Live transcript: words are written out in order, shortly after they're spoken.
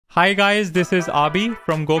Hi guys, this is Abhi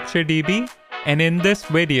from Gokcedb, and in this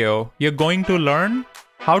video, you're going to learn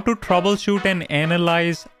how to troubleshoot and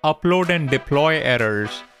analyze upload and deploy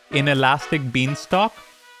errors in Elastic Beanstalk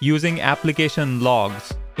using application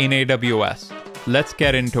logs in AWS. Let's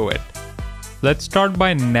get into it. Let's start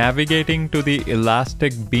by navigating to the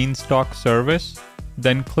Elastic Beanstalk service,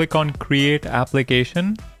 then click on Create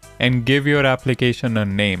Application and give your application a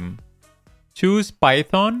name. Choose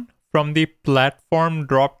Python from the Platform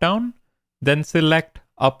dropdown, then select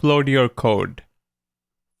Upload your code.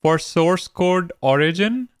 For source code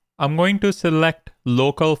origin, I'm going to select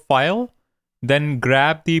Local File, then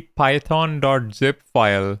grab the Python.zip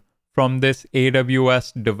file from this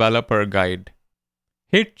AWS developer guide.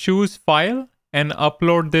 Hit Choose File and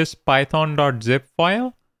upload this Python.zip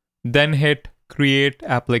file, then hit Create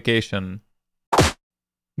Application.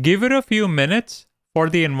 Give it a few minutes for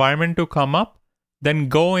the environment to come up, then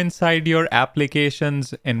go inside your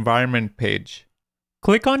application's environment page.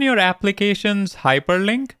 Click on your application's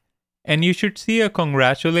hyperlink, and you should see a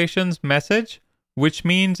congratulations message, which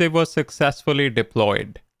means it was successfully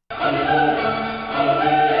deployed.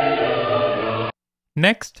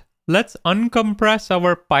 Next, let's uncompress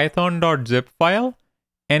our python.zip file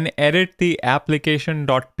and edit the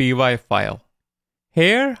application.py file.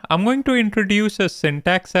 Here, I'm going to introduce a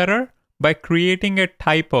syntax error by creating a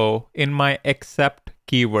typo in my except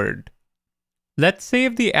keyword. Let's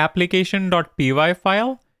save the application.py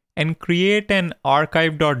file and create an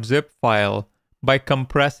archive.zip file by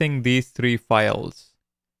compressing these three files.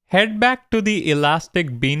 Head back to the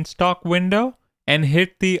Elastic Beanstalk window and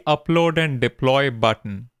hit the Upload and Deploy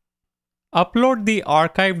button. Upload the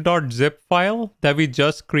archive.zip file that we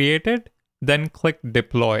just created, then click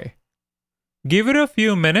Deploy. Give it a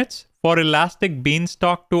few minutes for Elastic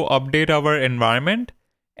Beanstalk to update our environment,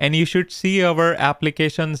 and you should see our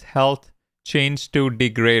application's health change to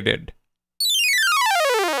degraded.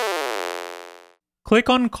 Click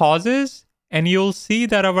on Causes, and you'll see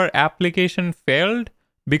that our application failed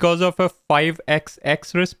because of a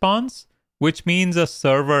 5xx response, which means a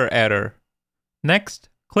server error. Next,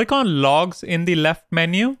 click on Logs in the left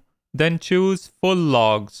menu, then choose Full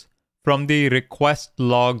Logs from the Request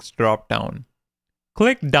Logs dropdown.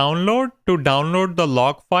 Click Download to download the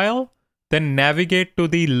log file, then navigate to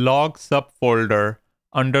the log subfolder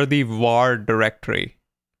under the var directory.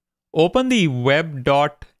 Open the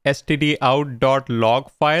web.stdout.log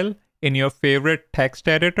file in your favorite text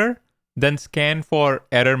editor, then scan for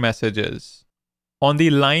error messages. On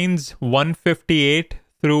the lines 158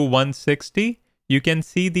 through 160, you can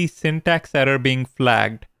see the syntax error being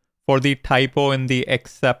flagged for the typo in the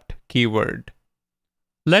except keyword.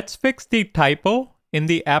 Let's fix the typo in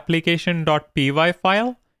the application.py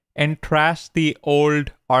file and trash the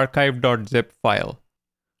old archive.zip file.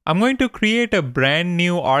 I'm going to create a brand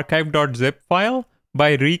new archive.zip file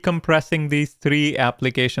by recompressing these three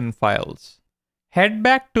application files. Head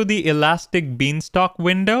back to the Elastic Beanstalk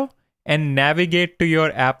window and navigate to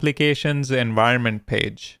your application's environment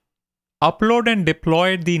page. Upload and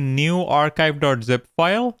deploy the new archive.zip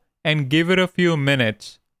file and give it a few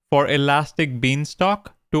minutes for Elastic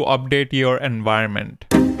Beanstalk to update your environment.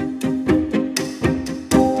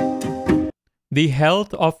 The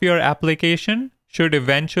health of your application should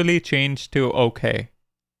eventually change to OK.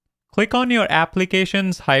 Click on your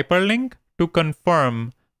application's hyperlink to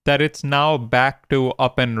confirm that it's now back to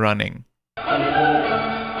up and running.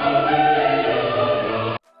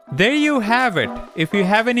 There you have it. If you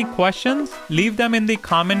have any questions, leave them in the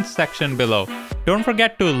comments section below. Don't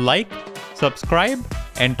forget to like, subscribe,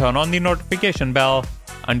 and turn on the notification bell.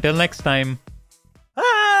 Until next time.